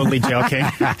 I'm totally joking.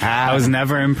 I was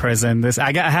never in prison.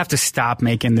 I have to stop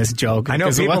making this joke. I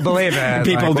know people believe it.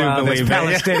 People do believe this it.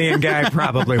 Palestinian guy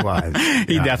probably was.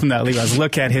 He definitely was.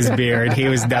 Look at his beard. He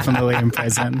was definitely in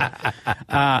prison.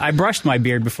 I brushed my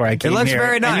beard before I came here. It looks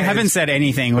very nice. And you haven't said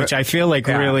anything, which I feel like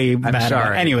really bad. I'm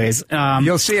sorry. Anyways.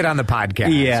 You'll see it on the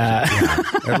podcast. Yeah.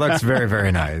 It looks very,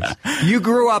 very nice. You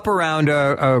grew up around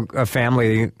a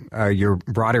family, your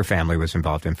broader family was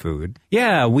involved in food.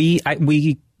 Yeah, we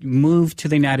moved to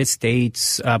the United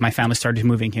States. My family started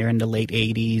moving here in the late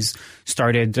 80s,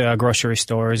 started grocery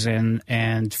stores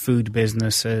and food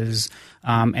businesses.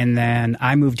 And then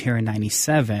I moved here in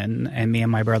 97, and me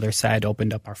and my brother Sad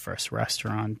opened up our first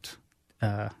restaurant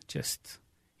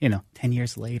 10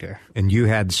 years later. And you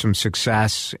had some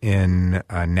success in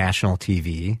national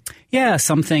TV. Yeah,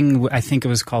 something, I think it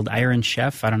was called Iron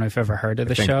Chef. I don't know if you've ever heard of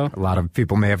the show. A lot of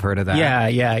people may have heard of that.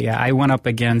 Yeah. I went up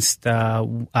against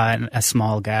a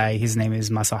small guy. His name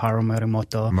is Masaharu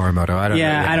Morimoto.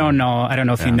 I don't know. I don't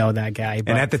know if you know that guy.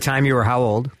 But and at the time you were how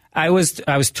old? I was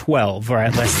 12, or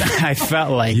at least I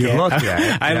felt like You it. looked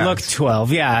it. I looked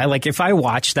 12. Yeah, like if I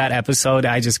watch that episode,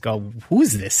 I just go,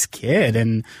 "Who's this kid?"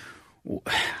 And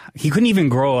he couldn't even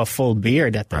grow a full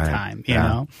beard at the time, you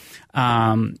know.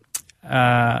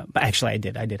 But actually, I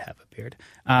did have a beard.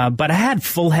 But I had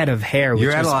full head of hair, which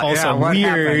was also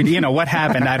weird. You know, what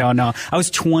happened? I don't know. I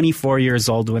was 24 years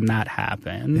old when that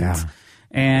happened. Yeah.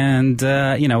 And,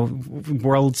 you know,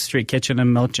 World Street Kitchen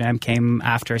and Milk Jam came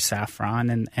after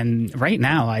Saffron. And right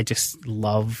now, I just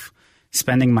love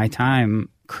spending my time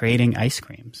creating ice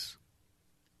creams.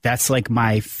 That's like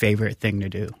my favorite thing to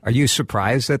do. Are you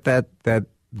surprised that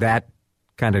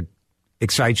kind of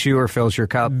excites you or fills your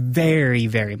cup? Very,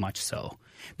 very much so.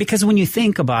 Because when you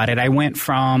think about it, I went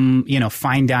from, you know,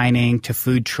 fine dining to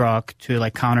food truck to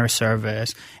like counter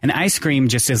service, and ice cream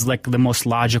just is like the most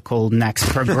logical next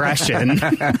progression.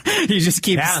 You just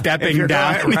keep stepping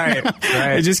down. Right.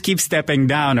 It just keeps stepping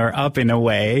down or up in a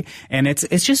way. And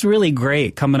it's just really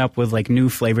great coming up with like new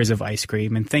flavors of ice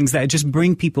cream and things that just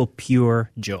bring people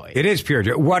pure joy. It is pure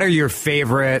joy. What are your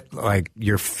favorite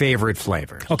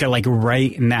flavors? Okay, like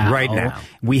right now,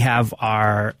 we have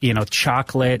our, you know,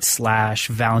 chocolate /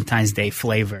 Valentine's Day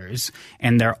flavors,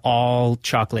 and they're all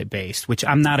chocolate based, which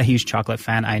I'm not a huge chocolate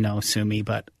fan. I know, sue me,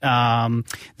 but the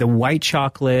white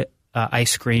chocolate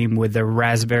ice cream with the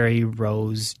raspberry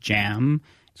rose jam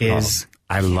is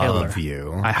I killer. love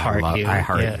you. I heart you. I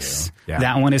heart yes. you. Yeah.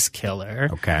 That one is killer.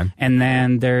 Okay. And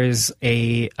then there's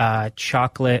a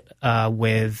chocolate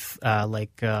with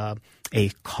a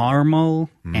caramel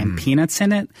and peanuts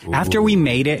in it. Ooh. After we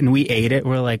made it and we ate it,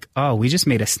 we're like, oh, we just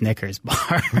made a Snickers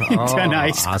bar into an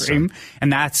ice cream. And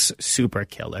that's super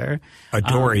killer.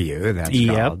 Adore you, that's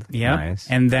called. Yep. Nice.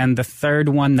 And then the third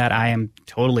one that I am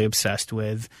totally obsessed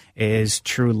with is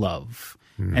True Love.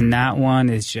 And that one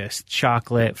is just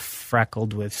chocolate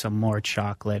freckled with some more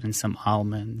chocolate and some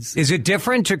almonds. Is it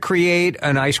different to create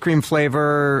an ice cream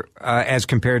flavor as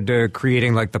compared to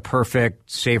creating like the perfect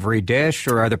savory dish,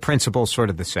 or are the principles sort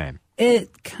of the same?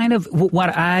 It kind of,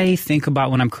 what I think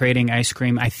about when I'm creating ice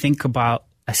cream, I think about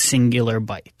a singular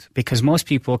bite. Because most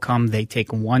people come, they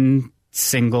take one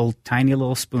single tiny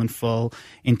little spoonful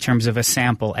in terms of a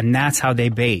sample, and that's how they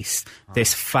base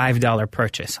this $5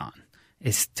 purchase on.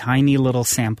 Is tiny little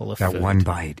sample of that food. One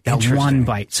bite. That one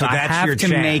bite. So I that's have your to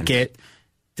chance. make it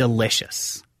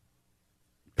delicious.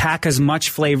 Pack as much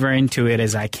flavor into it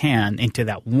as I can into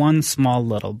that one small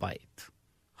little bite.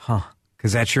 Huh.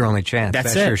 Because that's your only chance.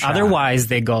 That's your it. shot. Otherwise,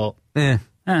 they go,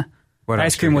 What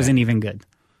ice cream wasn't even good.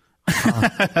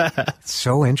 It's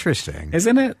so interesting.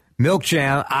 Isn't it? Milk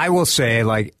jam, I will say,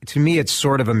 like, to me, it's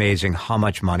sort of amazing how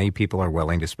much money people are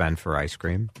willing to spend for ice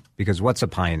cream. Because what's a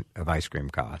pint of ice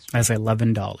cream cost? That's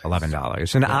 $11.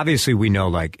 $11. And obviously, we know,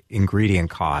 like,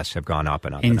 ingredient costs have gone up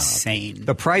and up Insane. and up.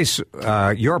 The price,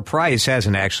 your price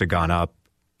hasn't actually gone up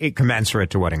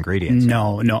commensurate to what ingredients.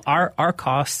 No. Our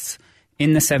costs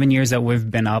in the 7 years that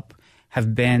we've been up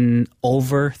have been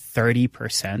over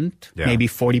 30%, maybe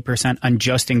 40% on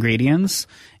just ingredients.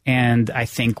 And I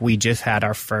think we just had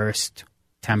our first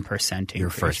 10% increase. Your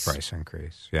first price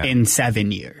increase. Yeah. In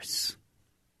 7 years.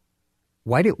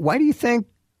 Why do you think,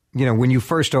 you know, when you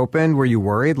first opened, were you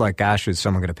worried? Like, gosh, is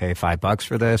someone going to pay $5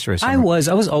 for this? Or I was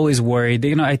always worried.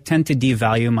 You know, I tend to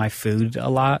devalue my food a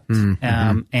lot.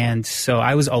 And so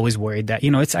I was always worried that, you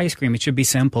know, it's ice cream. It should be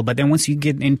simple. But then once you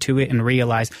get into it and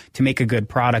realize to make a good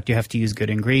product, you have to use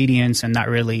good ingredients and not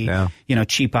really, you know,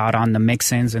 cheap out on the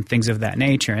mix-ins and things of that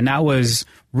nature. And that was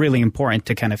really important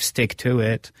to kind of stick to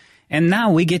it. And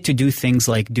now we get to do things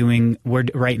like we're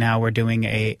doing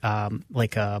a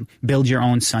build your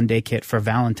own sundae kit for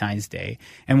Valentine's Day.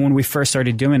 And when we first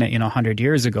started doing it, you know, 100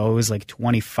 years ago, it was like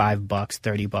 $25,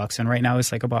 $30. And right now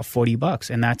it's like about $40.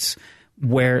 And that's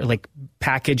where like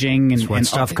packaging and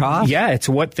stuff costs. Yeah, it's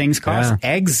what things cost. Yeah.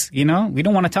 Eggs, you know, we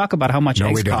don't want to talk about how much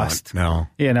eggs cost. No.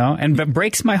 You know, and it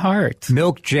breaks my heart.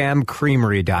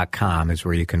 Milkjamcreamery.com is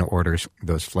where you can order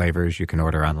those flavors. You can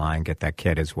order online, get that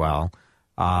kit as well.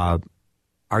 Are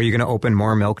you going to open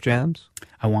more milk jams?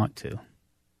 I want to.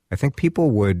 I think people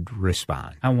would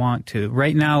respond. I want to.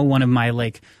 Right now, one of my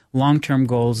like long-term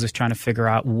goals is trying to figure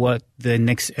out what the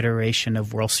next iteration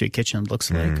of World Street Kitchen looks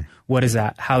like. What is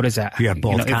that? How does that? You have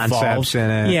both concepts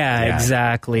in it. Yeah,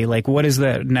 exactly. Like, what is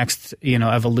the next, you know,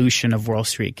 evolution of World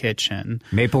Street Kitchen?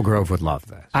 Maple Grove would love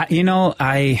this.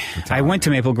 I went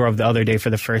to Maple Grove the other day for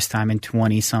the first time in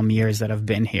 20-some years that I've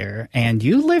been here, and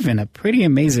you live in a pretty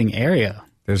amazing area.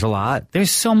 There's a lot. There's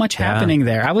so much happening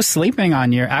there. I was sleeping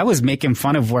on I was making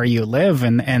fun of where you live,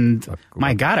 and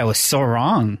my God, I was so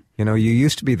wrong. You know, you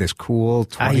used to be this cool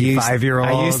 25-year-old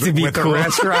I used to be with cool. a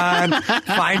restaurant,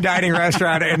 fine dining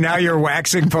restaurant, and now you're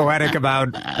waxing poetic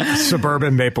about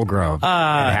suburban Maple Grove. It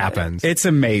happens. It's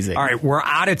amazing. All right, we're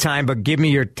out of time, but give me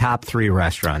your top 3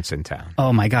 restaurants in town.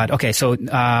 Oh, my God. Okay, so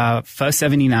Pho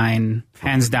 79,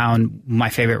 hands down, my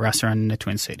favorite restaurant in the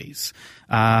Twin Cities.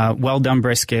 Well-done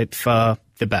brisket, pho,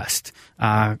 the best.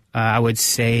 I would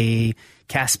say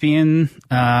Caspian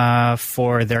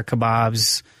for their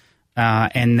kebabs.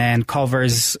 And then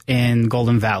Culver's in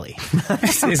Golden Valley.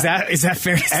 Is that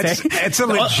fair to say? It's a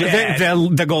legit.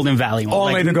 The Golden Valley one.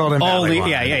 Only the Golden Valley one.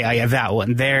 Yeah, that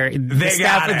one. They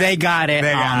got it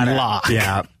on lock.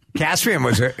 Yeah. Caspian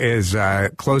is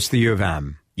close to the U of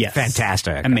M. Yes.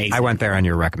 Fantastic. Amazing. I went there on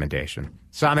your recommendation.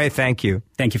 Sameh, thank you.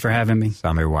 Thank you for having me.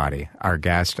 Sameh Wadi, our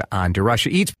guest on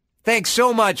DeRusha Eats. Thanks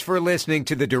so much for listening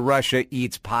to the DeRusha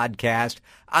Eats podcast.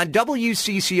 On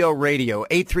WCCO Radio,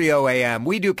 830 AM,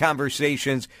 we do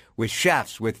conversations with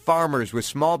chefs, with farmers, with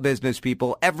small business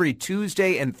people every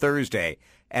Tuesday and Thursday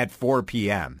at 4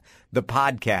 p.m. The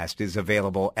podcast is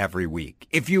available every week.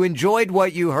 If you enjoyed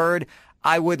what you heard,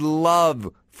 I would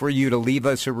love for you to leave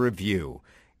us a review.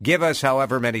 Give us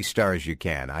however many stars you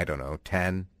can. I don't know,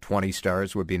 10, 20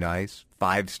 stars would be nice,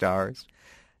 5 stars.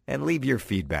 And leave your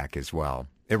feedback as well.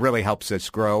 It really helps us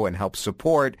grow and helps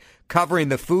support covering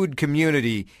the food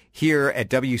community here at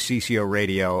WCCO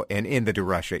Radio and in the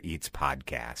DeRusha Eats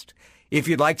podcast. If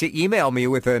you'd like to email me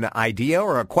with an idea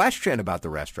or a question about the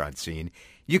restaurant scene,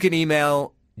 you can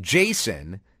email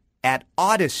Jason at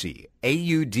Odyssey,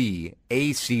 AUDACY.com.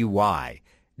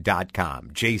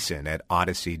 Jason at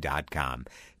Odyssey.com.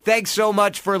 Thanks so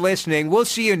much for listening. We'll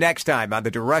see you next time on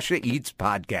the DeRusha Eats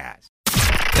podcast.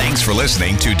 Thanks for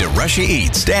listening to DeRusha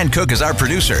Eats. Dan Cook is our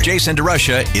producer. Jason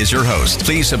DeRusha is your host.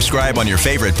 Please subscribe on your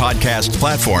favorite podcast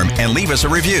platform and leave us a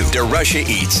review. DeRusha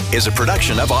Eats is a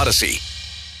production of Odyssey.